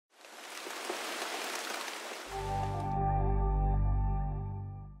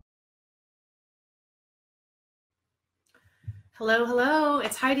Hello, hello,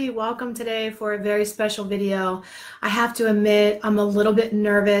 it's Heidi. Welcome today for a very special video. I have to admit, I'm a little bit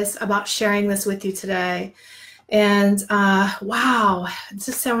nervous about sharing this with you today. And wow,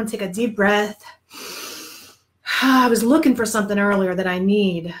 just I want to take a deep breath. I was looking for something earlier that I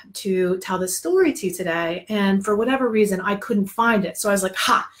need to tell this story to you today. And for whatever reason, I couldn't find it. So I was like,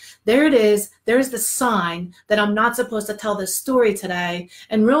 there it is. There's the sign that I'm not supposed to tell this story today.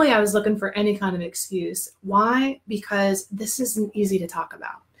 And really, I was looking for any kind of excuse. Why? Because this isn't easy to talk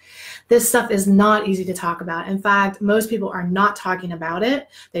about. This stuff is not easy to talk about. In fact, most people are not talking about it.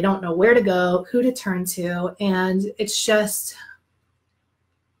 They don't know where to go, who to turn to. And it's just,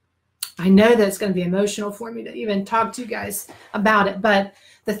 I know that it's going to be emotional for me to even talk to you guys about it. But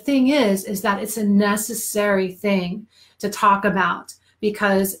the thing is that it's a necessary thing to talk about,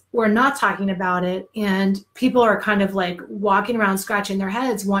 because we're not talking about it and people are kind of like walking around scratching their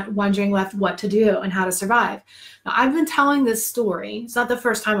heads wondering what to do and how to survive. Now, I've been telling this story. It's not the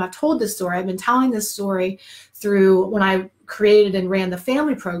first time I've told this story. I've been telling this story through when I created and ran the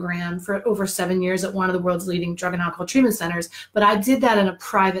family program for over 7 years at one of the world's leading drug and alcohol treatment centers. But I did that in a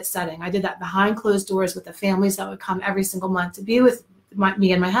private setting. I did that behind closed doors with the families that would come every single month to be with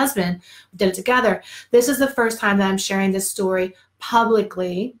me and my husband. We did it together. This is the first time that I'm sharing this story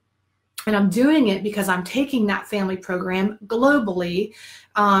publicly, and I'm doing it because I'm taking that family program globally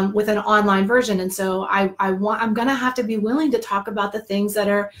with an online version. And so I'm going to have to be willing to talk about the things that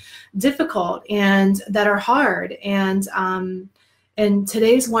are difficult and that are hard. And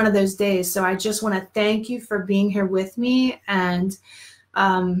today's one of those days. So I just want to thank you for being here with me and,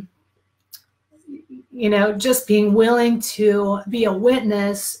 just being willing to be a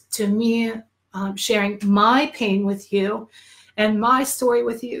witness to me sharing my pain with you and my story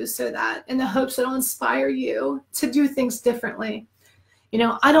with you, so that in the hopes that it'll inspire you to do things differently.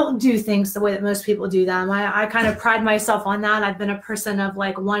 I don't do things the way that most people do them. I kind of pride myself on that. I've been a person of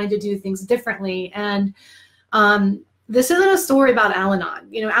like wanting to do things differently. And this isn't a story about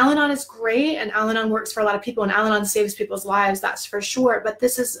Al-Anon. Al-Anon is great and Al-Anon works for a lot of people and Al-Anon saves people's lives, that's for sure. But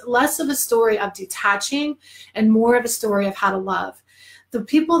this is less of a story of detaching and more of a story of how to love. The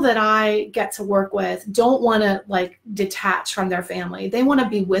people that I get to work with don't want to like detach from their family. They want to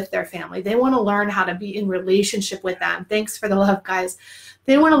be with their family. They want to learn how to be in relationship with them. Thanks for the love, guys.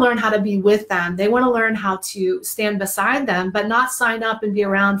 They want to learn how to be with them. They want to learn how to stand beside them, but not sign up and be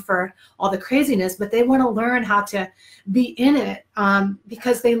around for all the craziness, but they want to learn how to be in it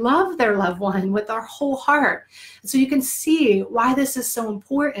because they love their loved one with their whole heart. So you can see why this is so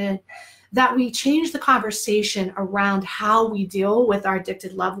important, that we change the conversation around how we deal with our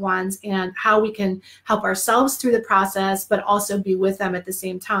addicted loved ones and how we can help ourselves through the process, but also be with them at the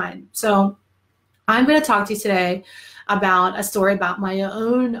same time. So I'm going to talk to you today about a story about my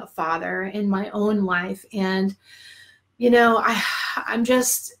own father in my own life. And,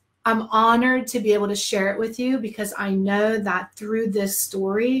 I'm honored to be able to share it with you, because I know that through this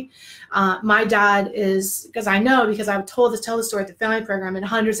story, my dad is, because I would tell the story at the family program, and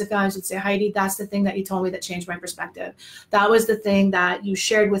hundreds of families would say, Heidi, that's the thing that you told me that changed my perspective. That was the thing that you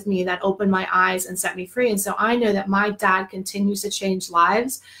shared with me that opened my eyes and set me free. And so I know that my dad continues to change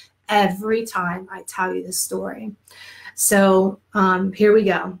lives every time I tell you this story. So here we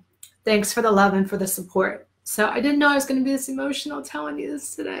go. Thanks for the love and for the support. So I didn't know I was going to be this emotional telling you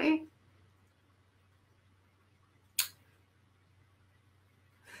this today.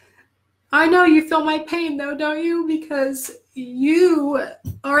 I know you feel my pain though, don't you? Because you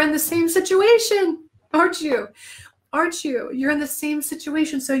are in the same situation, aren't you? You're in the same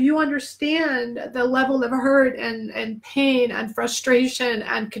situation. So you understand the level of hurt and pain and frustration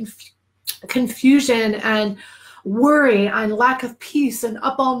and confusion and worry and lack of peace and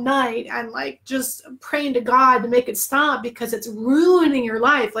up all night and like just praying to God to make it stop, because it's ruining your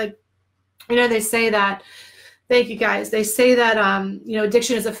life. Like, they say that, thank you guys, they say that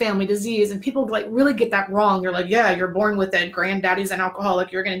addiction is a family disease, and people like really get that wrong. They're like, yeah, you're born with it, granddaddy's an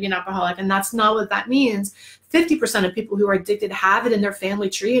alcoholic, you're going to be an alcoholic. And that's not what that means. 50% of people who are addicted have it in their family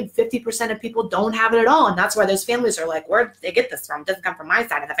tree, and 50% of people don't have it at all. And that's why those families are like, where did they get this from? It doesn't come from my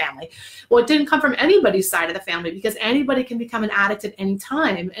side of the family. Well, it didn't come from anybody's side of the family, because anybody can become an addict at any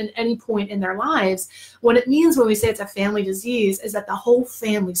time and any point in their lives. What it means when we say it's a family disease is that the whole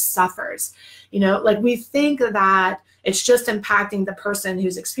family suffers. Like we think that it's just impacting the person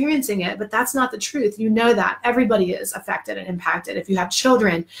who's experiencing it, but that's not the truth. That everybody is affected and impacted. If you have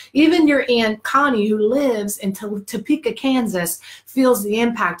children, even your Aunt Connie, who lives in Topeka, Kansas, feels the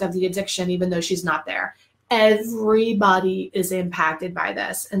impact of the addiction, even though she's not there. Everybody is impacted by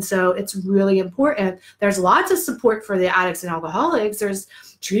this. And so it's really important. There's lots of support for the addicts and alcoholics. There's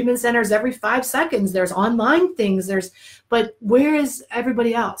treatment centers every 5 seconds. There's online things. But where is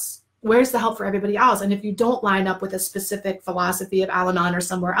everybody else? Where's the help for everybody else? And if you don't line up with a specific philosophy of Al-Anon or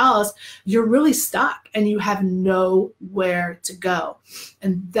somewhere else, you're really stuck and you have nowhere to go.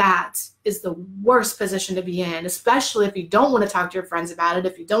 And that is the worst position to be in, especially if you don't want to talk to your friends about it,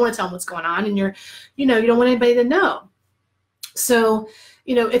 if you don't want to tell them what's going on, and you don't want anybody to know. So,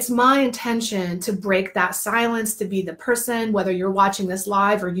 it's my intention to break that silence, to be the person, whether you're watching this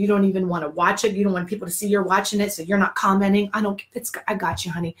live or you don't even want to watch it. You don't want people to see you're watching it, so you're not commenting. I got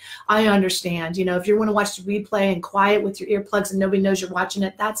you, honey. I understand. If you want to watch the replay and quiet with your earplugs and nobody knows you're watching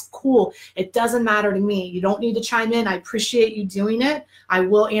it, that's cool. It doesn't matter to me. You don't need to chime in. I appreciate you doing it. I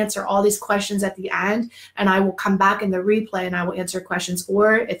will answer all these questions at the end, and I will come back in the replay and I will answer questions.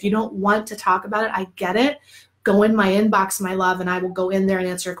 Or if you don't want to talk about it, I get it. Go in my inbox, my love, and I will go in there and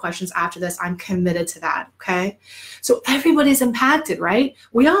answer questions after this. I'm committed to that, okay? So everybody's impacted, right?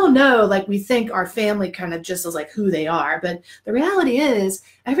 We all know, we think our family kind of just is who they are, but the reality is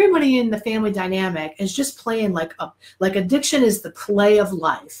everybody in the family dynamic is just playing like addiction is the play of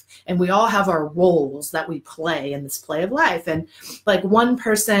life, and we all have our roles that we play in this play of life. And one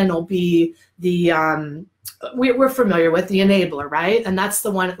person will be the we're familiar with the enabler, right? And that's the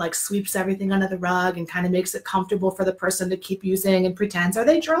one that sweeps everything under the rug and kind of makes it comfortable for the person to keep using and pretends. Are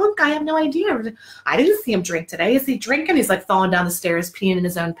they drunk? I have no idea. I didn't see him drink today. Is he drinking? He's falling down the stairs, peeing in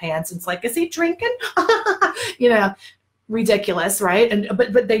his own pants. It's is he drinking? Ridiculous, right?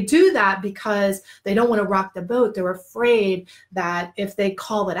 But they do that because they don't want to rock the boat. They're afraid that if they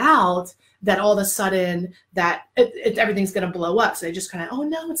call it out, that all of a sudden that everything's going to blow up. So they just kind of, oh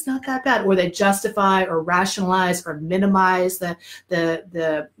no, it's not that bad. Or they justify or rationalize or minimize the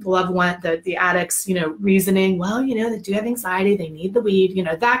loved one, the addict's, reasoning. Well, they do have anxiety. They need the weed,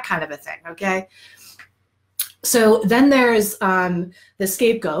 that kind of a thing. Okay. So then there's the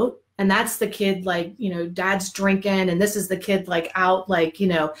scapegoat. And that's the kid, dad's drinking, and this is the kid out,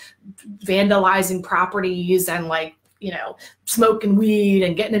 vandalizing properties and smoking weed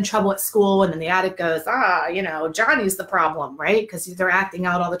and getting in trouble at school. And then the addict goes, Johnny's the problem, right? Because they're acting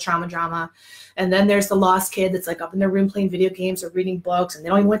out all the trauma drama. And then there's the lost kid that's up in their room playing video games or reading books, and they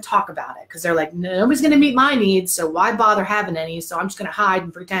don't even want to talk about it because they're nobody's going to meet my needs, so why bother having any? So I'm just going to hide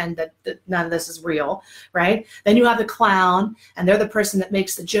and pretend that none of this is real, right? Then you have the clown, and they're the person that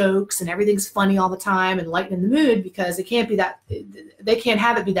makes the jokes and everything's funny all the time and lightening the mood because they can't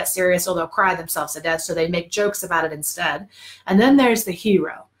have it be that serious or they'll cry themselves to death, so they make jokes about it instead. And then there's the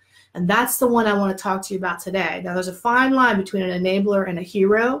hero. And that's the one I want to talk to you about today. Now, there's a fine line between an enabler and a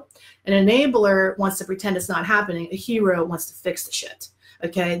hero. An enabler wants to pretend it's not happening. A hero wants to fix the shit.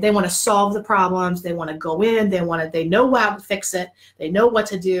 Okay, they want to solve the problems. They want to go in. They know how to fix it. They know what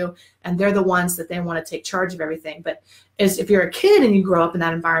to do, and they're the ones that they want to take charge of everything. But if you're a kid and you grow up in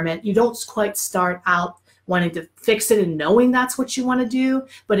that environment, you don't quite start out wanting to fix it and knowing that's what you want to do,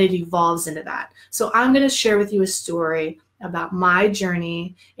 but it evolves into that. So I'm going to share with you a story about my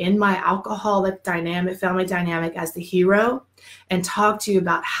journey in my alcoholic family dynamic as the hero, and talk to you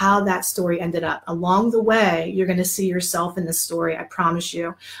about how that story ended up. Along the way, you're going to see yourself in the story. I promise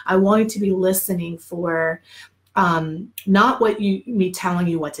you. I want you to be listening for not me telling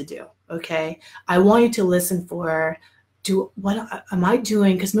you what to do. Okay. I want you to listen for, what am I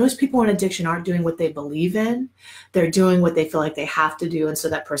doing? Because most people in addiction aren't doing what they believe in. They're doing what they feel like they have to do. And so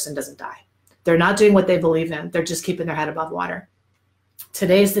that person doesn't die. They're not doing what they believe in. They're just keeping their head above water.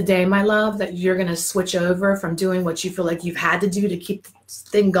 Today's the day, my love, that you're going to switch over from doing what you feel like you've had to do to keep the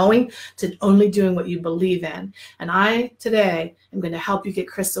thing going to only doing what you believe in. And I, today, am going to help you get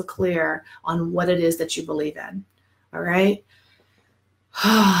crystal clear on what it is that you believe in. All right?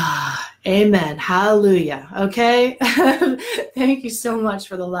 Amen. Hallelujah. Okay? Thank you so much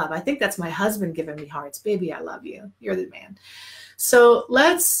for the love. I think that's my husband giving me hearts. Baby, I love you. You're the man. So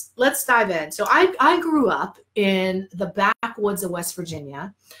let's dive in. So I grew up in the backwoods of West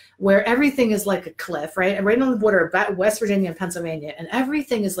Virginia, where everything is like a cliff, right? Right on the border of West Virginia and Pennsylvania, and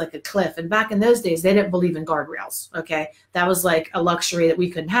everything is like a cliff. And back in those days, they didn't believe in guardrails, okay? That was like a luxury that we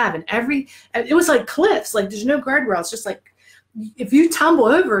couldn't have. And it was like cliffs, there's no guardrails, just if you tumble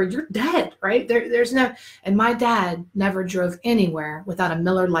over, you're dead, right? There's no, and my dad never drove anywhere without a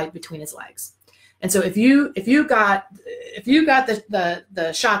Miller Lite between his legs. And so if you got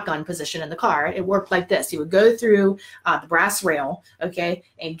the shotgun position in the car, it worked like this. You would go through the brass rail, okay,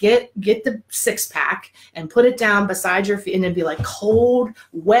 and get the 6-pack and put it down beside your feet, and it'd be like cold,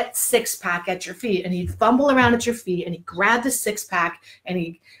 wet 6-pack at your feet. And he'd fumble around at your feet, and he'd grab the 6-pack, and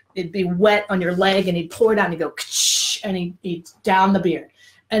he'd it'd be wet on your leg, and he'd pour it out, and he'd go, and he'd down the beer.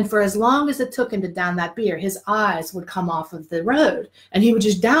 And for as long as it took him to down that beer, his eyes would come off of the road, and he would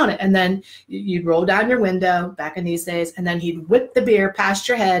just down it. And then you'd roll down your window back in these days, and then he'd whip the beer past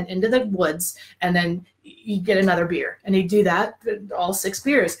your head into the woods, and then you'd get another beer. And he'd do that, all 6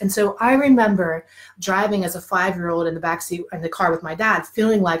 beers. And so I remember driving as a 5-year-old in the backseat in the car with my dad,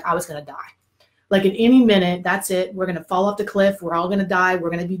 feeling like I was going to die. Like at any minute, that's it. We're going to fall off the cliff. We're all going to die. We're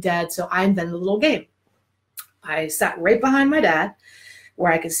going to be dead. So I invented a little game. I sat right behind my dad,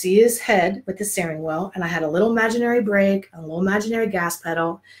 where I could see his head with the steering wheel, and I had a little imaginary brake, a little imaginary gas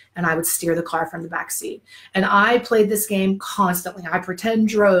pedal, and I would steer the car from the back seat. And I played this game constantly. I pretend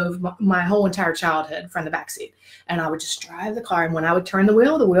drove my whole entire childhood from the back seat, and I would just drive the car, and when I would turn the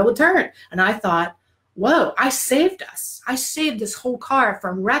wheel would turn. And I thought, whoa, I saved us. I saved this whole car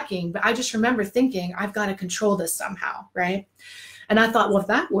from wrecking, but I just remember thinking, I've got to control this somehow, right? And I thought, well, if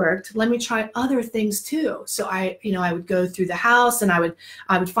that worked, let me try other things too. So I would go through the house, and I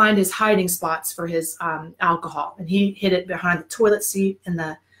would find his hiding spots for his alcohol, and he hid it behind the toilet seat in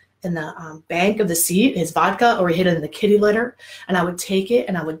the bank of the seat, his vodka, or he hid it in the kitty litter. And I would take it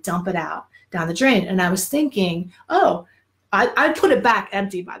and I would dump it out down the drain. And I was thinking, oh, I'd put it back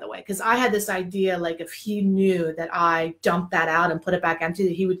empty, by the way, because I had this idea, like if he knew that I dumped that out and put it back empty,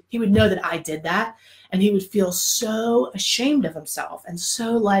 that he would know that I did that. And he would feel so ashamed of himself and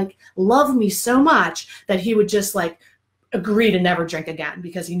so like love me so much that he would just like agree to never drink again,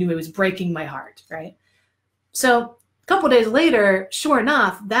 because he knew he was breaking my heart, right? So a couple of days later, sure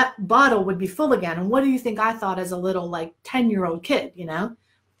enough, that bottle would be full again. And what do you think I thought as a little like 10-year-old kid,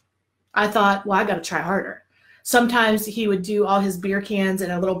 I thought, well, I got to try harder. Sometimes he would do all his beer cans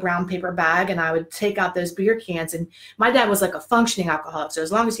in a little brown paper bag, and I would take out those beer cans. And my dad was like a functioning alcoholic. So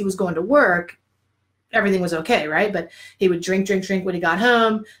as long as he was going to work, everything was okay, right? But he would drink when he got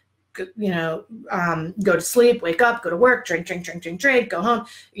home, go to sleep, wake up, go to work, drink, go home,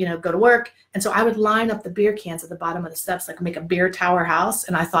 go to work. And so I would line up the beer cans at the bottom of the steps, like make a beer tower house.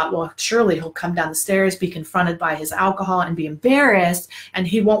 And I thought, well, surely he'll come down the stairs, be confronted by his alcohol and be embarrassed. And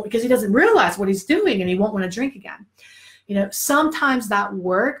he won't, because he doesn't realize what he's doing, and he won't want to drink again. Sometimes that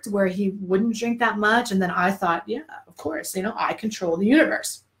worked where he wouldn't drink that much. And then I thought, yeah, of course, I control the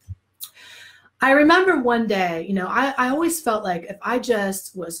universe. I remember one day, I always felt like if I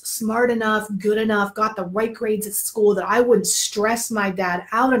just was smart enough, good enough, got the right grades at school, that I wouldn't stress my dad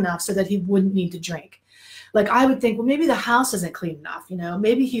out enough so that he wouldn't need to drink. Like I would think, well, maybe the house isn't clean enough.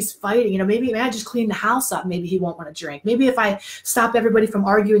 Maybe he's fighting, maybe I just clean the house up. Maybe he won't want to drink. Maybe if I stop everybody from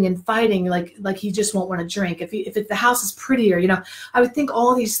arguing and fighting, like he just won't want to drink. If the house is prettier, I would think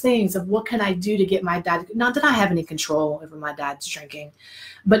all these things of what can I do to get my dad, not that I have any control over my dad's drinking,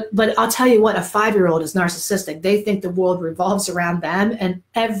 but I'll tell you what, a 5-year-old is narcissistic. They think the world revolves around them and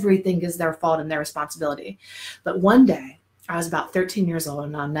everything is their fault and their responsibility. But one day, I was about 13 years old,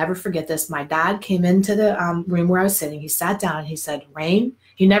 and I'll never forget this. My dad came into the room where I was sitting. He sat down and he said, Rain.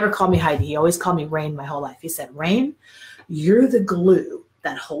 He never called me Heidi. He always called me Rain my whole life. He said, Rain, you're the glue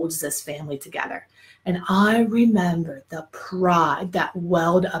that holds this family together. And I remember the pride that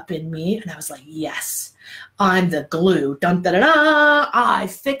welled up in me. And I was like, yes, I'm the glue. Dun, da, da, da. I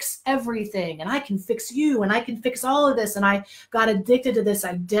fix everything, and I can fix you, and I can fix all of this. And I got addicted to this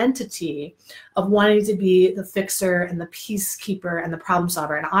identity of wanting to be the fixer and the peacekeeper and the problem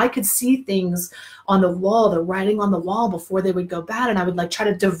solver. And I could see things on the wall, the writing on the wall before they would go bad. And I would like try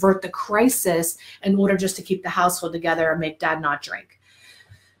to divert the crisis in order just to keep the household together and make dad not drink.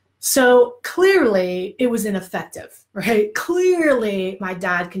 So clearly it was ineffective, right? Clearly my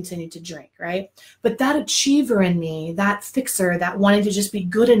dad continued to drink, right? But that achiever in me, that fixer, that wanting to just be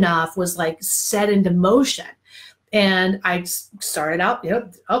good enough was like set into motion. And I started out,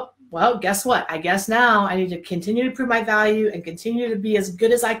 oh, well, guess what? I guess now I need to continue to prove my value and continue to be as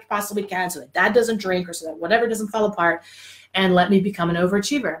good as I possibly can so that dad doesn't drink or so that whatever doesn't fall apart, and let me become an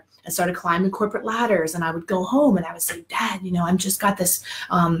overachiever. I started climbing corporate ladders, and I would go home and I would say, Dad, I'm just got this,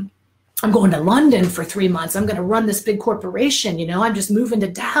 I'm going to London for 3 months. I'm going to run this big corporation. I'm just moving to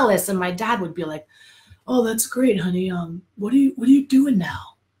Dallas. And my dad would be like, oh, that's great, honey. What are you doing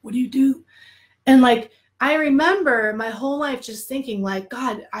now? What do you do? And like, I remember my whole life just thinking like,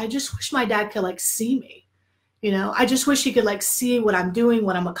 God, I just wish my dad could like see me. I just wish he could like see what I'm doing,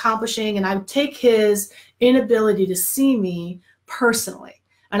 what I'm accomplishing. And I would take his inability to see me personally,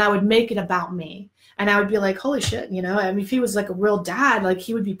 and I would make it about me. And I would be like, holy shit, if he was like a real dad, like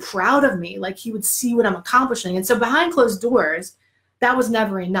he would be proud of me, like he would see what I'm accomplishing. And so behind closed doors, that was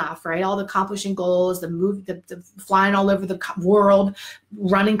never enough, right? All the accomplishing goals, the flying all over the world,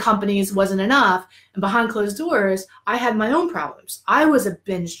 running companies wasn't enough. And behind closed doors, I had my own problems. I was a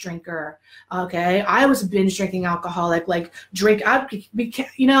binge drinker. Okay. I was a binge drinking alcoholic, like I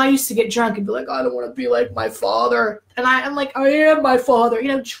used to get drunk and be like, I don't want to be like my father. And I'm like, I am my father,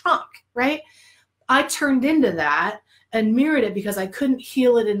 drunk, right? I turned into that and mirrored it because I couldn't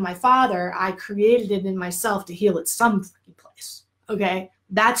heal it in my father. I created it in myself to heal it some freaking place. Okay.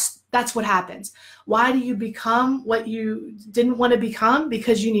 That's what happens. Why do you become what you didn't want to become?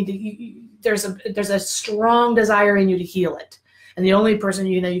 Because you need to, there's a strong desire in you to heal it. And the only person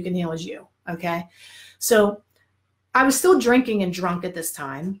you can heal is you. Okay. So I was still drinking and drunk at this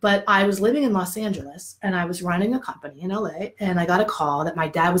time, but I was living in Los Angeles and I was running a company in LA, and I got a call that my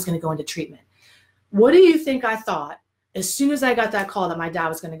dad was going to go into treatment. What do you think I thought as soon as I got that call that my dad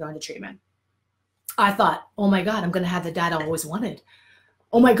was going to go into treatment? I thought, oh my God, I'm going to have the dad I always wanted.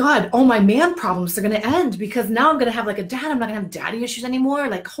 Oh my God, all my man problems are going to end because now I'm going to have like a dad. I'm not going to have daddy issues anymore.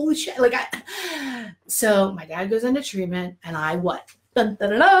 Like, holy shit. So my dad goes into treatment and I Dun, dun,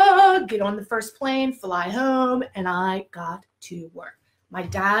 dun, dun, get on the first plane, fly home, and I got to work. My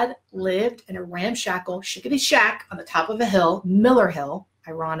dad lived in a ramshackle shickety shack on the top of a hill, Miller Hill,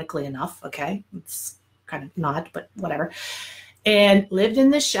 ironically enough. Okay. It's kind of not, but whatever. And lived in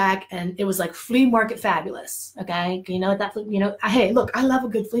this shack, and it was like flea market fabulous. Okay. Hey, look, I love a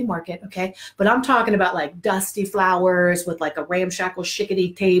good flea market. Okay. But I'm talking about like dusty flowers with like a ramshackle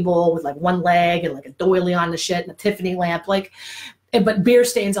shickety table with like one leg and like a doily on the shit and a Tiffany lamp, but beer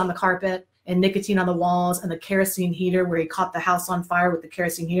stains on the carpet and nicotine on the walls, and the kerosene heater where he caught the house on fire with the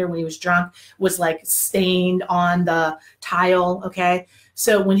kerosene heater when he was drunk was like stained on the tile. Okay.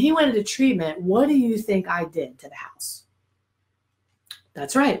 So when he went into treatment, what do you think I did to the house?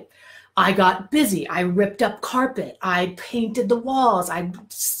 That's right. I got busy. I ripped up carpet. I painted the walls. I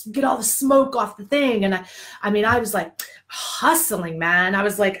get all the smoke off the thing. And I was like hustling, man. I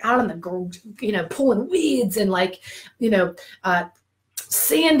was like out on the, pulling weeds and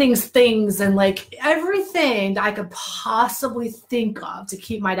sanding things and like everything that I could possibly think of to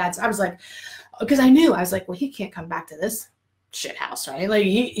keep my dad. I was like, because I was like, well, he can't come back to this shit house, right?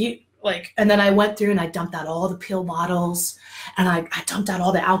 Like and then I went through and I dumped out all the pill bottles, and I dumped out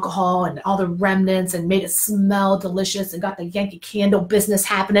all the alcohol and all the remnants and made it smell delicious and got the Yankee Candle business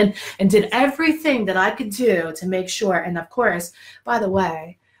happening and did everything that I could do to make sure. And of course, by the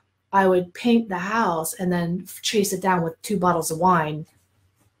way, I would paint the house and then chase it down with 2 bottles of wine.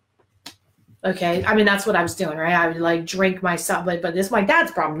 Okay. That's what I was doing, right? I would like drink myself, but this is my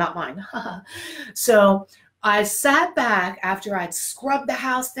dad's problem, not mine. So I sat back after I'd scrubbed the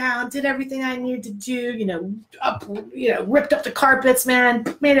house down, did everything I needed to do, ripped up the carpets, man,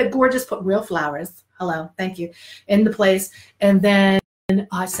 made it gorgeous, put real flowers. Hello. Thank you. In the place. And then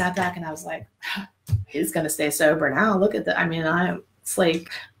I sat back and I was like, he's going to stay sober now. Look at that. It's like,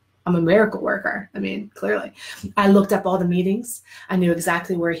 I'm a miracle worker. Clearly. I looked up all the meetings. I knew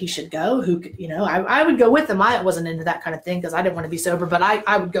exactly where he should go. Who could, I would go with him. I wasn't into that kind of thing because I didn't want to be sober, but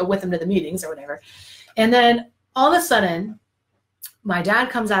I would go with him to the meetings or whatever. And then all of a sudden, my dad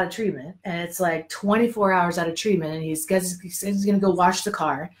comes out of treatment, and it's like 24 hours out of treatment, and he says he's going to go wash the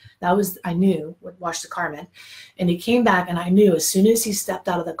car. I knew what wash the car meant. And he came back, and I knew as soon as he stepped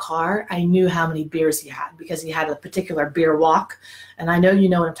out of the car, I knew how many beers he had because he had a particular beer walk. And I know you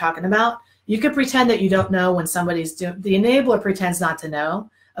know what I'm talking about. You could pretend that you don't know when somebody's the enabler pretends not to know.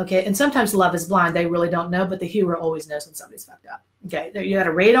 Okay. And sometimes love is blind. They really don't know, but the hero always knows when somebody's fucked up. Okay. You got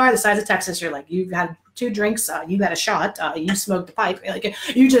a radar the size of Texas. You're like, you've had 2 drinks. You got a shot. You smoked a pipe. Like,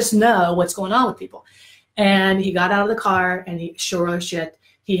 you just know what's going on with people. And he got out of the car, and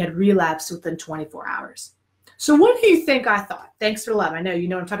he had relapsed within 24 hours. So what do you think I thought? Thanks for love. I know you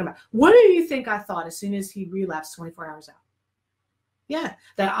know what I'm talking about. What do you think I thought as soon as he relapsed 24 hours out? Yeah,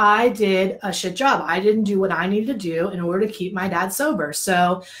 that I did a shit job. I didn't do what I needed to do in order to keep my dad sober.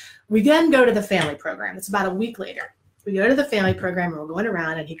 So we then go to the family program. It's about a week later. We go to the family program, and we're going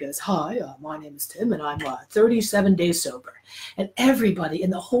around, and he goes, hi, my name is Tim, and I'm 37 days sober. And everybody in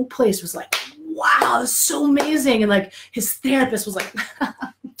the whole place was like, wow, that's so amazing. And like his therapist was like,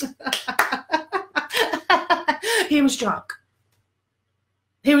 he was drunk.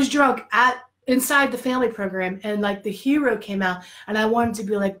 He was drunk inside the family program, and like the hero came out, and I wanted to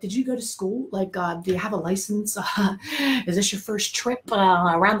be like, did you go to school? Like, do you have a license? Is this your first trip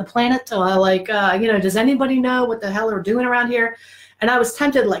around the planet? Does anybody know what the hell we're doing around here? And I was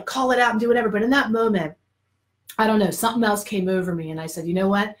tempted to like call it out and do whatever. But in that moment, I don't know, something else came over me, and I said, you know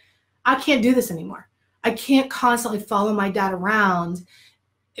what? I can't do this anymore. I can't constantly follow my dad around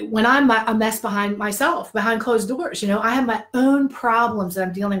when I'm a mess behind myself, behind closed doors. I have my own problems that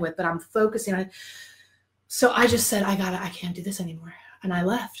I'm dealing with, but I'm focusing on it. So I just said, I can't do this anymore. And I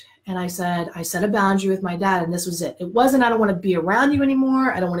left. And I set a boundary with my dad, and this was it. It wasn't, I don't want to be around you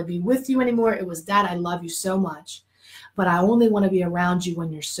anymore. I don't want to be with you anymore. It was, Dad, I love you so much, but I only want to be around you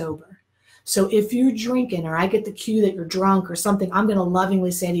when you're sober. So if you're drinking or I get the cue that you're drunk or something, I'm going to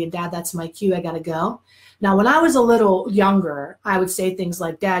lovingly say to you, Dad, that's my cue. I got to go. Now, when I was a little younger, I would say things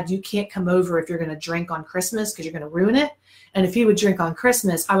like, Dad, you can't come over if you're going to drink on Christmas because you're going to ruin it. And if he would drink on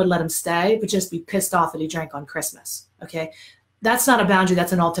Christmas, I would let him stay, but just be pissed off that he drank on Christmas. Okay. That's not a boundary.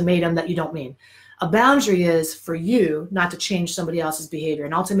 That's an ultimatum that you don't mean. A boundary is for you not to change somebody else's behavior.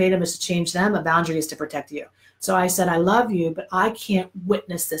 An ultimatum is to change them. A boundary is to protect you. So I said, I love you, but I can't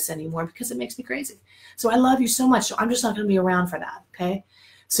witness this anymore because it makes me crazy. So I love you so much. So I'm just not going to be around for that. Okay.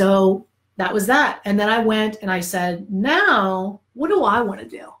 So that was that. And then I went and I said, now what do I want to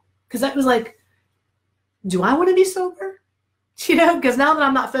do? Because that was like, do I want to be sober? Because now that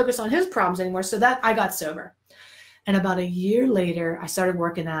I'm not focused on his problems anymore. So that I got sober. And about a year later, I started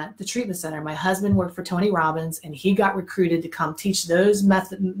working at the treatment center. My husband worked for Tony Robbins, and he got recruited to come teach those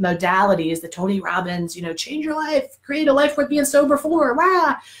modalities, the Tony Robbins, change your life, create a life worth being sober for,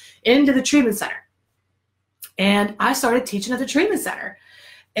 into the treatment center. And I started teaching at the treatment center.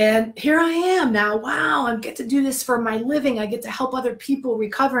 And here I am now. Wow, I get to do this for my living. I get to help other people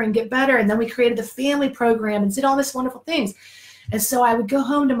recover and get better. And then we created the family program and did all this wonderful things. And so I would go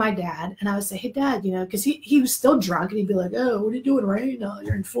home to my dad and I would say, hey, Dad, because he was still drunk, and he'd be like, oh, what are you doing, Ray?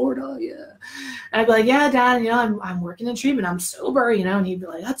 You're in Florida? Yeah. And I'd be like, yeah, Dad, I'm working in treatment. I'm sober, and he'd be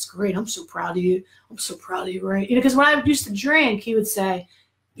like, that's great. I'm so proud of you. I'm so proud of you, Ray. Because when I used to drink, he would say,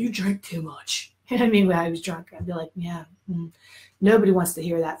 you drink too much. When I was drunk, I'd be like, yeah, nobody wants to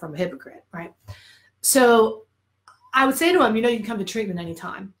hear that from a hypocrite, right? So I would say to him, you can come to treatment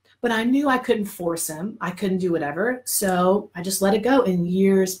anytime. But I knew I couldn't force him. I couldn't do whatever. So I just let it go. And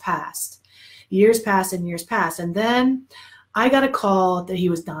years passed. Years passed and years passed. And then I got a call that he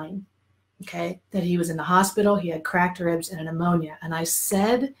was dying. Okay. That he was in the hospital. He had cracked ribs and a pneumonia. And I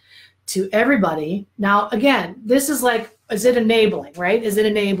said to everybody, now again, this is like, is it enabling, right? Is it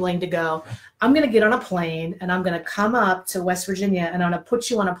enabling to go, I'm going to get on a plane and I'm going to come up to West Virginia and I'm going to put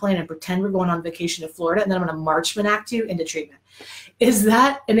you on a plane and pretend we're going on vacation to Florida. And then I'm going to Marchman Act you into treatment. Is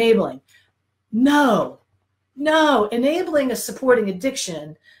that enabling? No. Enabling is supporting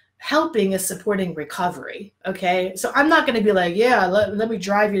addiction. Helping is supporting recovery. Okay. So I'm not going to be like, yeah, let me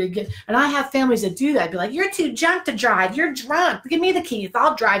drive you to get, and I have families that do that. I'd be like, you're too drunk to drive. You're drunk. Give me the keys.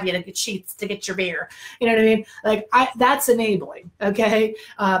 I'll drive you to get sheets to get your beer. You know what I mean? Like that's enabling. Okay.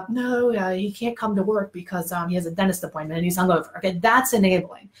 No, he can't come to work because he has a dentist appointment and he's hungover. Okay. That's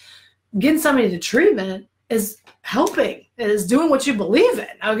enabling. Getting somebody to treatment is helping, is doing what you believe in.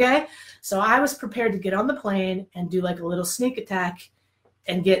 Okay. So I was prepared to get on the plane and do like a little sneak attack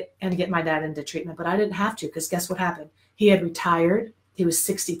and get my dad into treatment, but I didn't have to, because guess what happened? He had retired. He was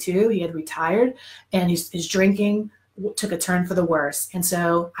 62. He had retired, and his drinking took a turn for the worse. And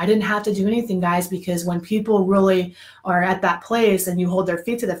so I didn't have to do anything, guys, because when people really are at that place and you hold their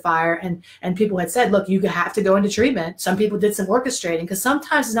feet to the fire, and people had said, look, you have to go into treatment. Some people did some orchestrating, because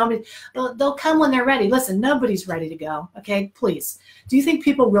sometimes they'll come when they're ready. Listen, nobody's ready to go. Okay, please. Do you think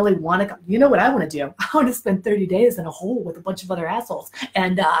people really want to come? You know what I want to do? I want to spend 30 days in a hole with a bunch of other assholes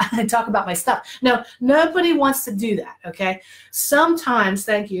and talk about my stuff. No, nobody wants to do that. Okay. Sometimes,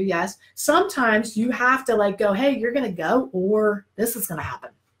 thank you. Yes. Sometimes you have to like go, hey, you're going to go, or this is going to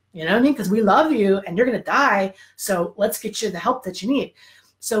happen. You know what I mean? Because we love you and you're going to die. So let's get you the help that you need.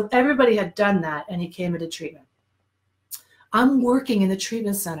 So everybody had done that, and he came into treatment. I'm working in the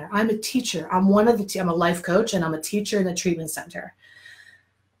treatment center. I'm a teacher. I'm I'm a life coach, and I'm a teacher in the treatment center.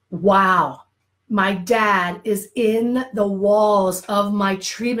 Wow. My dad is in the walls of my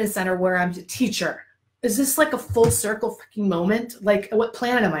treatment center where I'm a teacher. Is this like a full circle freaking moment? Like, what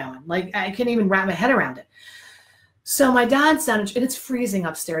planet am I on? Like, I can't even wrap my head around it. So my dad's down, and it's freezing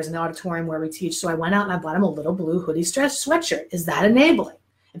upstairs in the auditorium where we teach. So I went out and I bought him a little blue hoodie sweatshirt. Is that enabling?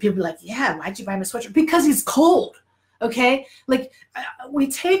 And people be like, yeah, why'd you buy him a sweatshirt? Because he's cold. Okay. Like we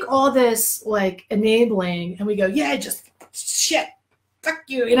take all this like enabling and we go, yeah, just shit. Fuck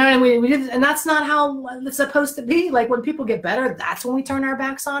you. You know, and we did, and that's not how it's supposed to be. Like when people get better, that's when we turn our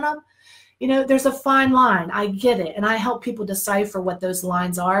backs on them. You know, there's a fine line. I get it. And I help people decipher what those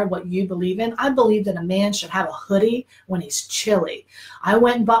lines are, what you believe in. I believe that a man should have a hoodie when he's chilly. I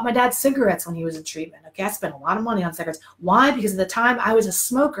went and bought my dad cigarettes when he was in treatment. Okay. I spent a lot of money on cigarettes. Why? Because at the time I was a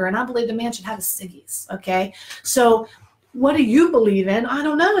smoker, and I believe the man should have his ciggies. Okay. So what do you believe in? I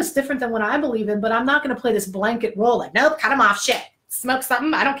don't know. It's different than what I believe in, but I'm not going to play this blanket role like, nope, cut him off. Shit. smoke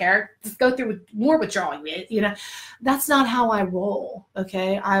something. I don't care. Just go through with more withdrawal. You know, that's not how I roll.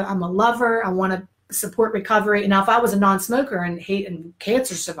 Okay. I'm a lover. I want to support recovery. Now, if I was a non-smoker and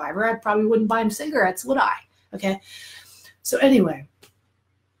cancer survivor, I probably wouldn't buy him cigarettes, would I? Okay. So anyway,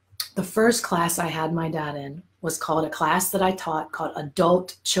 the first class I had my dad in was called a class that I taught called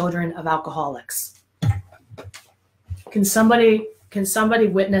Adult Children of Alcoholics. Can somebody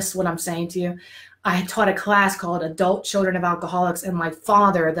witness what I'm saying to you? I taught a class called Adult Children of Alcoholics, and my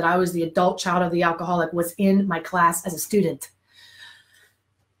father, that I was the adult child of the alcoholic, was in my class as a student.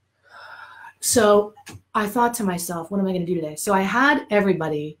 So I thought to myself, what am I going to do today? So I had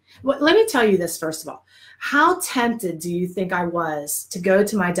everybody. Well, let me tell you this first of all. How tempted do you think I was to go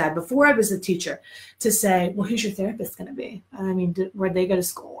to my dad before I was a teacher to say, well, who's your therapist going to be? I mean, where'd they go to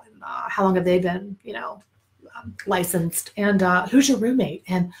school? And how long have they been, licensed? And who's your roommate?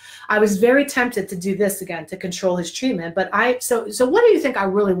 And I was very tempted to do this again, to control his treatment. But so what do you think I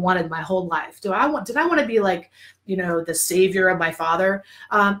really wanted my whole life? Did I want to be like, the savior of my father?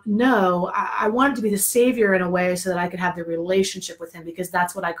 No, I wanted to be the savior in a way so that I could have the relationship with him, because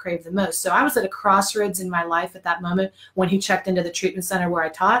that's what I craved the most. So I was at a crossroads in my life at that moment when he checked into the treatment center where I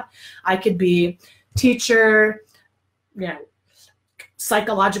taught. I could be teacher,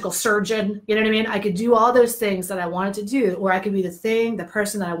 psychological surgeon, you know what I mean? I could do all those things that I wanted to do, or I could be the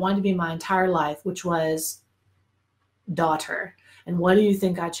person that I wanted to be my entire life, which was daughter. And what do you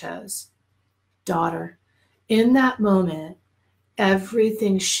think I chose? Daughter. In that moment,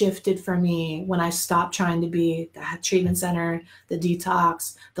 everything shifted for me when I stopped trying to be the treatment center, the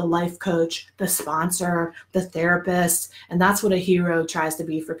detox, the life coach, the sponsor, the therapist. And that's what a hero tries to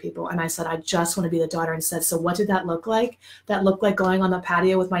be for people. And I said, I just want to be the daughter instead. So what did that look like? That looked like going on the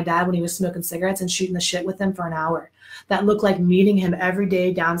patio with my dad when he was smoking cigarettes and shooting the shit with him for an hour. That looked like meeting him every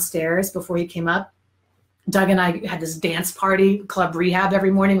day downstairs before he came up. Doug and I had this dance party, Club Rehab,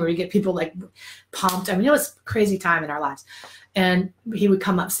 every morning where we get people like pumped. I mean, it was a crazy time in our lives. And he would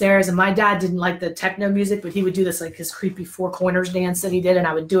come upstairs, and my dad didn't like the techno music, but he would do this, like his creepy four corners dance that he did. And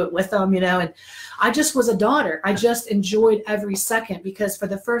I would do it with him, and I just was a daughter. I just enjoyed every second, because for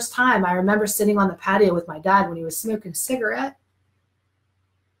the first time, I remember sitting on the patio with my dad when he was smoking a cigarette.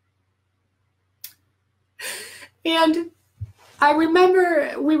 And I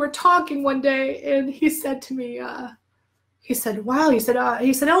remember we were talking one day, and he said to me, wow, he said,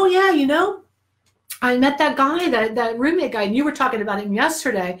 oh yeah, I met that guy, that roommate guy, and you were talking about him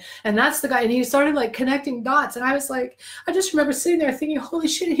yesterday, and that's the guy. And he started like connecting dots, and I was like, I just remember sitting there thinking, holy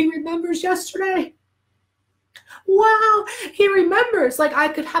shit, he remembers yesterday. Wow, he remembers. Like, I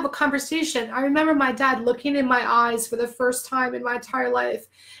could have a conversation. I remember my dad looking in my eyes for the first time in my entire life,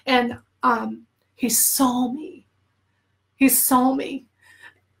 and he saw me. He saw me.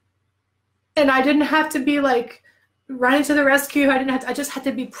 And I didn't have to be like running to the rescue. I just had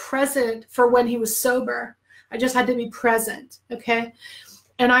to be present for when he was sober. I just had to be present. Okay.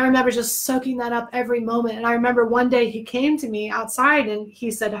 And I remember just soaking that up every moment. And I remember one day he came to me outside and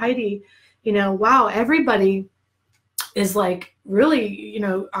he said, Heidi, wow, everybody is like really,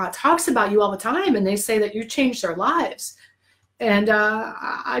 talks about you all the time. And they say that you changed their lives. And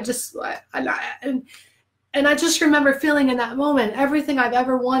I just remember feeling in that moment, everything I've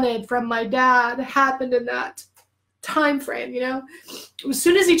ever wanted from my dad happened in that time frame, As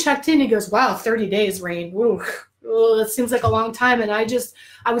soon as he checked in, he goes, wow, 30 days, Rain. Ooh, that seems like a long time. And I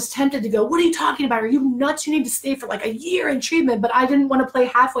was tempted to go, what are you talking about? Are you nuts? You need to stay for like a year in treatment. But I didn't want to play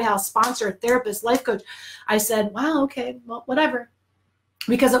halfway house, sponsor, therapist, life coach. I said, wow, okay, well, whatever.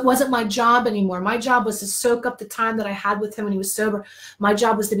 Because it wasn't my job anymore. My job was to soak up the time that I had with him when he was sober. My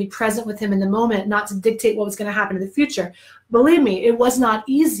job was to be present with him in the moment, not to dictate what was going to happen in the future. Believe me, it was not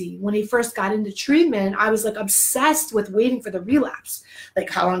easy. When he first got into treatment, I was like obsessed with waiting for the relapse.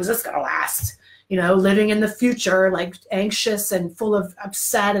 Like, how long is this going to last? Living in the future, like anxious and full of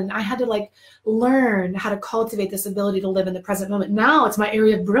upset. And I had to like learn how to cultivate this ability to live in the present moment. Now it's my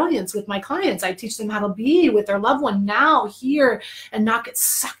area of brilliance with my clients. I teach them how to be with their loved one now, here, and not get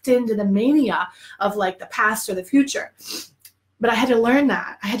sucked into the mania of like the past or the future. But I had to learn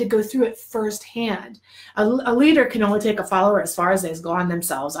that. I had to go through it firsthand. A leader can only take a follower as far as they've gone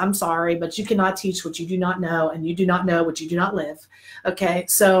themselves. I'm sorry, but you cannot teach what you do not know, and you do not know what you do not live. Okay,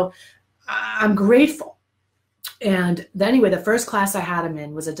 so I'm grateful. And anyway, the first class I had him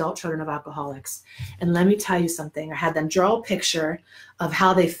in was Adult Children of Alcoholics. And let me tell you something. I had them draw a picture of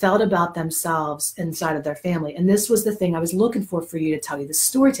how they felt about themselves inside of their family. And this was the thing I was looking for you to tell you the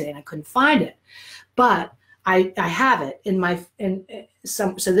story today, and I couldn't find it. But I have it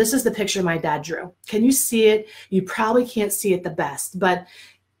so this is the picture my dad drew. Can you see it? You probably can't see it the best, but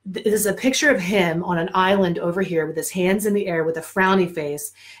this is a picture of him on an island over here with his hands in the air with a frowny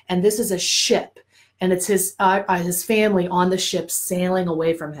face. And this is a ship. And it's his family on the ship sailing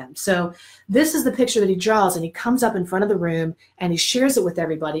away from him. So this is the picture that he draws, and he comes up in front of the room and he shares it with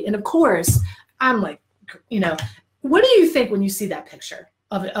everybody. And of course, I'm like, what do you think when you see that picture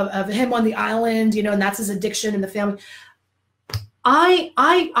of him on the island, and that's his addiction in the family?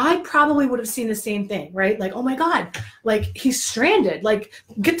 I probably would have seen the same thing, right? Like, oh my God, like he's stranded, like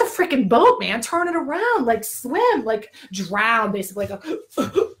get the freaking boat, man, turn it around, like swim, like drown, basically, like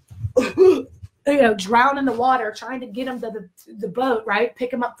drown in the water, trying to get him to the boat, right?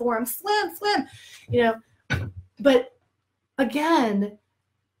 Pick him up for him, swim, but again,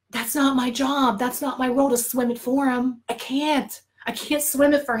 that's not my job. That's not my role to swim it for him. I can't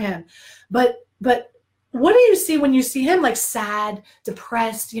swim it for him. But what do you see when you see him like sad,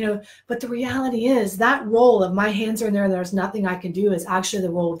 depressed, but the reality is that role of my hands are in there, there's nothing I can do, is actually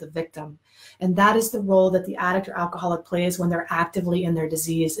the role of the victim. And that is the role that the addict or alcoholic plays when they're actively in their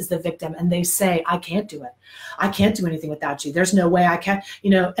disease, is the victim. And they say, I can't do it. I can't do anything without you. There's no way I can,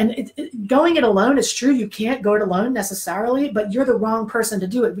 and going it alone is true. You can't go it alone necessarily, but you're the wrong person to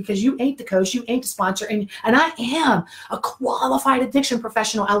do it, because you ain't the coach, you ain't the sponsor. And I am a qualified addiction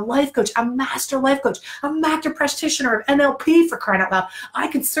professional, a life coach, a master life coach, a master practitioner of NLP, for crying out loud. I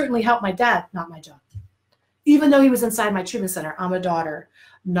could certainly help my dad, not my job. Even though he was inside my treatment center, I'm a daughter,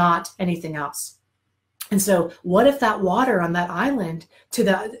 not anything else. And so what if that water on that island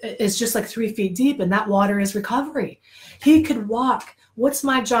is just like 3 feet deep, and that water is recovery? He could walk. What's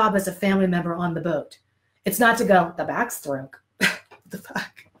my job as a family member on the boat? It's not to go, the backstroke. The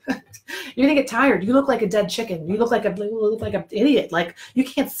fuck? You're gonna get tired. You look like a dead chicken. You look like an idiot. Like, you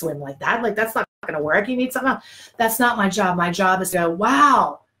can't swim like that. Like, that's not gonna work. You need something else. That's not my job. My job is to go,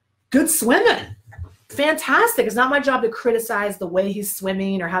 wow, good swimming. Fantastic. It's not my job to criticize the way he's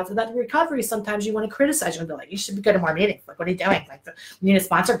swimming or how to that recovery. Sometimes you want to criticize, you and be like, you should be good in more meetings. Like, what are you doing? Like, you need a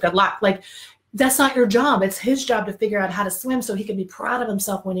sponsor? Good luck. Like, that's not your job. It's his job to figure out how to swim so he can be proud of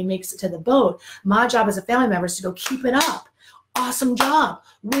himself when he makes it to the boat. My job as a family member is to go, keep it up. Awesome job.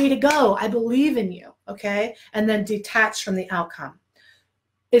 Way to go. I believe in you. Okay. And then detach from the outcome.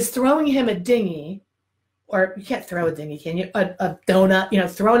 Is throwing him a dinghy, or you can't throw a dinghy, can you? A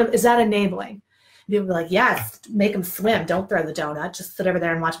donut, throwing him, is that enabling? People be like, yes, make them swim. Don't throw the donut. Just sit over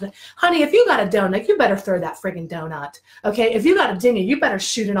there and watch. But honey, if you got a donut, you better throw that friggin' donut. Okay. If you got a dinghy, you better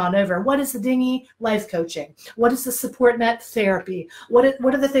shoot it on over. What is the dinghy? Life coaching. What is the support net? Therapy. What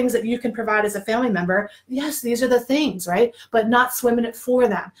are the things that you can provide as a family member? Yes, these are the things, right? But not swimming it for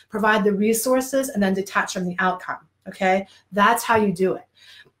them. Provide the resources and then detach from the outcome. Okay. That's how you do it.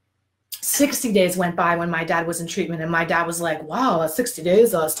 60 days went by when my dad was in treatment, and my dad was like, wow, 60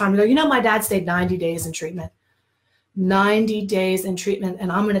 days, it's time to go. My dad stayed 90 days in treatment. 90 days in treatment.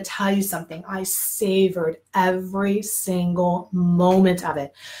 And I'm going to tell you something. I savored every single moment of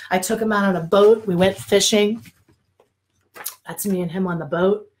it. I took him out on a boat. We went fishing. That's me and him on the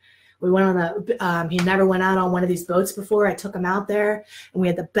boat. We went on he never went out on one of these boats before. I took him out there, and we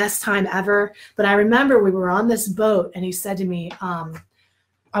had the best time ever. But I remember we were on this boat, and he said to me,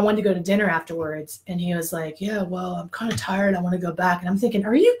 I wanted to go to dinner afterwards. And he was like, yeah, well, I'm kind of tired. I want to go back. And I'm thinking,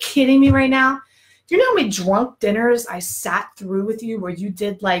 are you kidding me right now? Do you know how many drunk dinners I sat through with you where you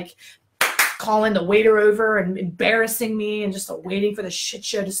did like calling the waiter over and embarrassing me and just waiting for the shit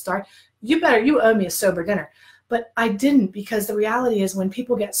show to start? You owe me a sober dinner. But I didn't, because the reality is when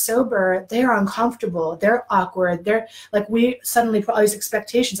people get sober, they're uncomfortable, they're awkward, they're like, we suddenly put all these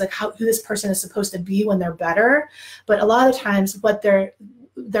expectations, like who this person is supposed to be when they're better. But a lot of times what they're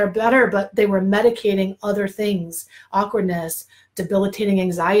better, but they were medicating other things, awkwardness, debilitating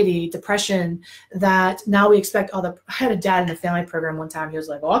anxiety, depression, that now we expect I had a dad in the family program one time. He was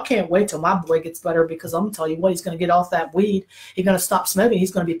like, oh, I can't wait till my boy gets better, because I'm going to tell you what, he's going to get off that weed. He's going to stop smoking.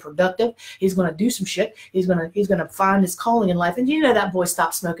 He's going to be productive. He's going to do some shit. He's going to find his calling in life. And that boy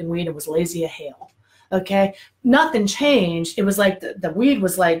stopped smoking weed and was lazy as hell. Okay. Nothing changed. It was like the weed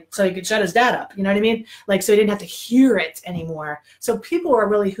was like, so he could shut his dad up. You know what I mean? Like, so he didn't have to hear it anymore. So people are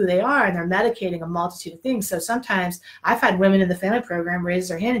really who they are, and they're medicating a multitude of things. So sometimes I've had women in the family program raise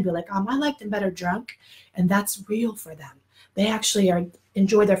their hand and be like, I like them better drunk. And that's real for them. They actually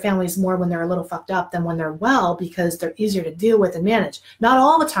enjoy their families more when they're a little fucked up than when they're well, because they're easier to deal with and manage. Not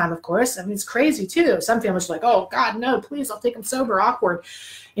all the time, of course. I mean, it's crazy too. Some families are like, oh God, no, please, I'll take them sober, awkward,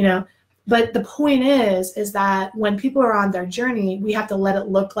 But the point is that when people are on their journey, we have to let it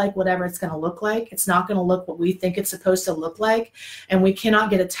look like whatever it's going to look like. It's not going to look what we think it's supposed to look like. And we cannot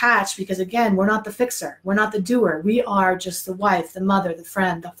get attached because, again, we're not the fixer. We're not the doer. We are just the wife, the mother, the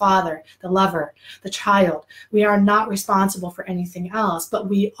friend, the father, the lover, the child. We are not responsible for anything else, but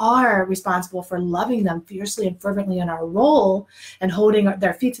we are responsible for loving them fiercely and fervently in our role and holding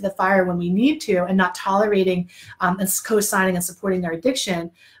their feet to the fire when we need to, and not tolerating and co-signing and supporting their addiction,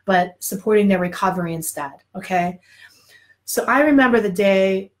 but supporting their recovery instead. Okay. So I remember the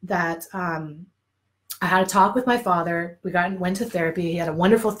day that I had a talk with my father. We went to therapy. He had a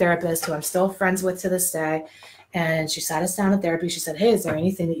wonderful therapist who I'm still friends with to this day. And she sat us down at therapy. She said, "Hey, is there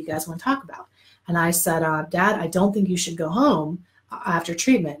anything that you guys want to talk about?" And I said, "Dad, I don't think you should go home after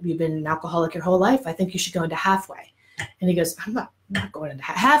treatment. You've been an alcoholic your whole life. I think you should go into halfway." And he goes, "I'm not going into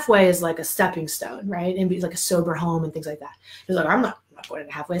halfway is like a stepping stone, right? And be like a sober home and things like that." He's like, I'm not going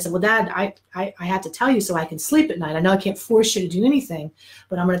into halfway. I said, "Well, Dad, I have to tell you so I can sleep at night. I know I can't force you to do anything,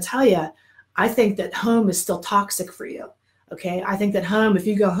 but I'm going to tell you, I think that home is still toxic for you. Okay. I think that home, if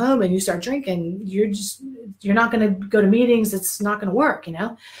you go home and you start drinking, you're not going to go to meetings. It's not going to work, you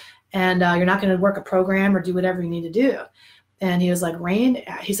know, and you're not going to work a program or do whatever you need to do." And he was like, "Rain,"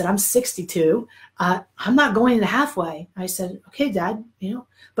 he said, "I'm 62. I'm not going to halfway." I said, "Okay, Dad, you know,"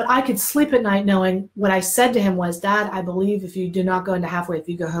 but I could sleep at night knowing what I said to him was, "Dad, I believe if you do not go into halfway, if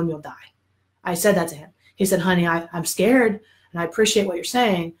you go home, you'll die." I said that to him. He said, "Honey, I'm scared and I appreciate what you're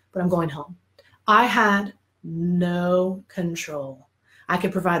saying, but I'm going home." I had no control. I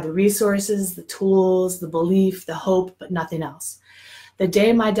could provide the resources, the tools, the belief, the hope, but nothing else. The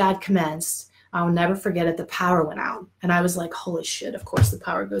day my dad commenced, I'll never forget it, the power went out. And I was like, holy shit, of course the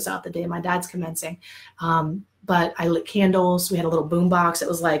power goes out the day my dad's commencing. But I lit candles. We had a little boom box. It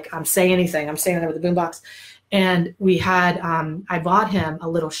was like, I'm saying anything. I'm standing there with a boom box. And we had, I bought him a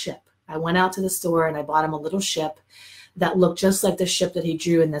little ship. I went out to the store and I bought him a little ship that looked just like the ship that he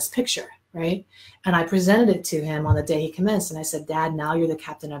drew in this picture, right? And I presented it to him on the day he commenced. And I said, "Dad, now you're the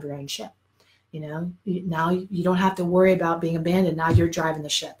captain of your own ship. You know, now you don't have to worry about being abandoned. Now you're driving the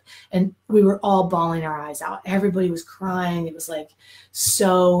ship." And we were all bawling our eyes out. Everybody was crying. It was like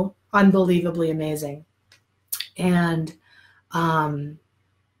so unbelievably amazing. And then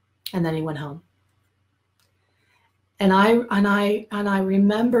he went home. And I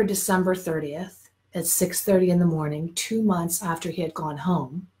remember December 30th at 6:30 in the morning, 2 months after he had gone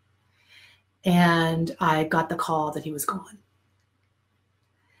home. And I got the call that he was gone.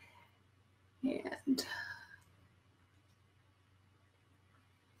 And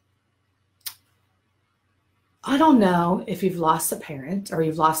I don't know if you've lost a parent or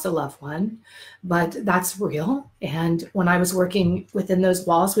you've lost a loved one, but that's real. And when I was working within those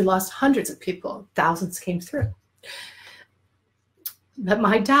walls, we lost hundreds of people. Thousands came through. But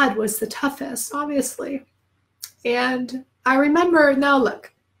my dad was the toughest, obviously. And I remember, now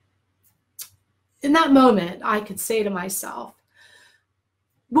look, in that moment, I could say to myself,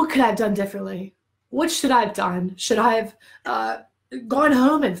 what could I have done differently? What should I have done? Should I have gone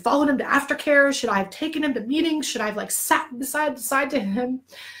home and followed him to aftercare? Should I have taken him to meetings? Should I have like sat beside to him?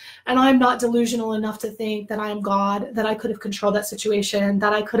 And I'm not delusional enough to think that I am God, that I could have controlled that situation,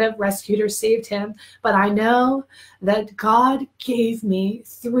 that I could have rescued or saved him. But I know that God gave me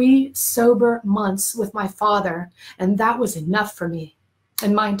 3 sober months with my father, and that was enough for me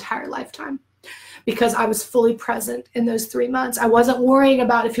in my entire lifetime, because I was fully present in those 3 months. I wasn't worrying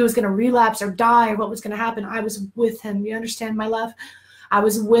about if he was going to relapse or die or what was going to happen. I was with him. You understand, my love? I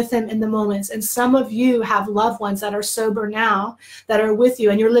was with him in the moments. And some of you have loved ones that are sober now that are with you,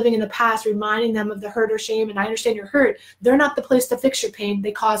 and you're living in the past, reminding them of the hurt or shame. And I understand you're hurt. They're not the place to fix your pain.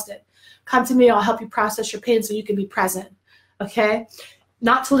 They caused it. Come to me. I'll help you process your pain so you can be present. Okay?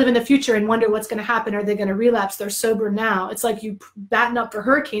 Not to live in the future and wonder what's going to happen. Are they going to relapse? They're sober now. It's like you batten up for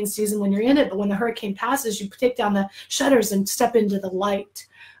hurricane season when you're in it, but when the hurricane passes, you take down the shutters and step into the light.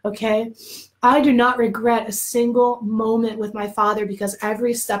 Okay? I do not regret a single moment with my father, because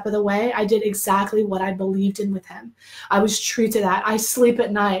every step of the way, I did exactly what I believed in with him. I was true to that. I sleep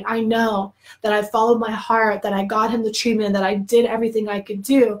at night. I know that I followed my heart, that I got him the treatment, that I did everything I could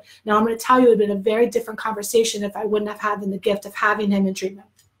do. Now, I'm going to tell you, it would have been a very different conversation if I wouldn't have had the gift of having him in treatment.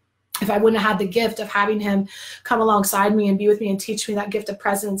 If I wouldn't have had the gift of having him come alongside me and be with me and teach me that gift of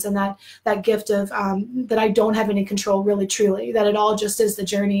presence, and that gift of that I don't have any control, really, truly, that it all just is the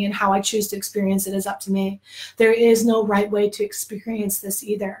journey, and how I choose to experience it is up to me. There is no right way to experience this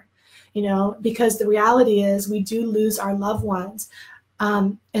either, you know, because the reality is we do lose our loved ones.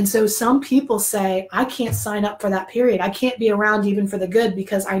 And so some people say, I can't sign up for that period. I can't be around even for the good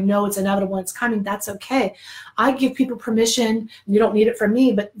because I know it's inevitable and it's coming. That's okay. I give people permission. You don't need it from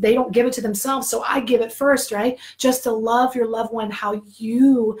me, but they don't give it to themselves. So I give it first, right? Just to love your loved one how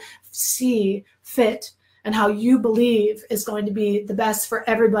you see fit and how you believe is going to be the best for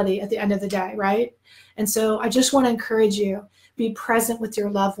everybody at the end of the day, right? And so I just want to encourage you, be present with your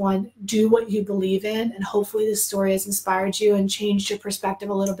loved one, do what you believe in, and hopefully this story has inspired you and changed your perspective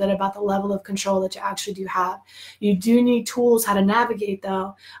a little bit about the level of control that you actually do have. You do need tools how to navigate,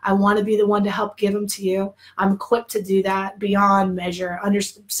 though. I want to be the one to help give them to you. I'm equipped to do that beyond measure,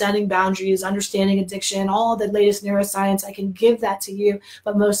 setting boundaries, understanding addiction, all the latest neuroscience. I can give that to you,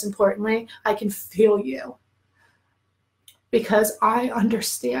 but most importantly, I can feel you because I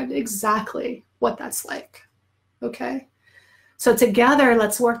understand exactly what that's like, okay? So together,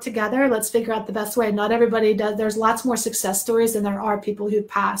 let's work together. Let's figure out the best way. Not everybody does. There's lots more success stories than there are people who've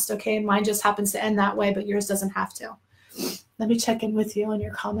passed, okay? Mine just happens to end that way, but yours doesn't have to. Let me check in with you on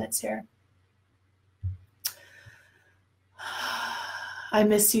your comments here. I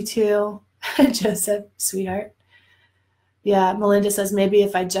miss you too, Joseph, sweetheart. Yeah, Melinda says, maybe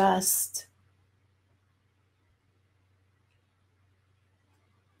if I just.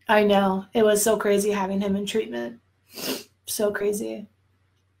 I know. It was so crazy having him in treatment. So crazy.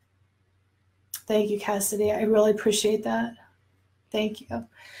 Thank you, Cassidy. I really appreciate that. Thank you.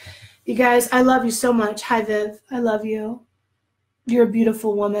 You guys, I love you so much. Hi, Viv. I love you. You're a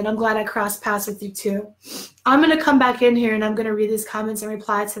beautiful woman. I'm glad I crossed paths with you too. I'm going to come back in here and I'm going to read these comments and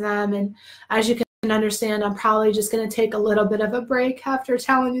reply to them. And as you can understand, I'm probably just going to take a little bit of a break after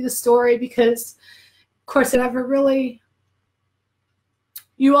telling you the story because, of course, it never really...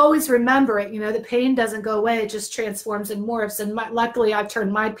 You always remember it, you know, the pain doesn't go away, it just transforms and morphs. And luckily, I've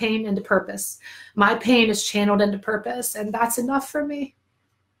turned my pain into purpose. My pain is channeled into purpose, and that's enough for me.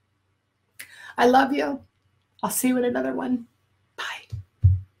 I love you. I'll see you in another one. Bye.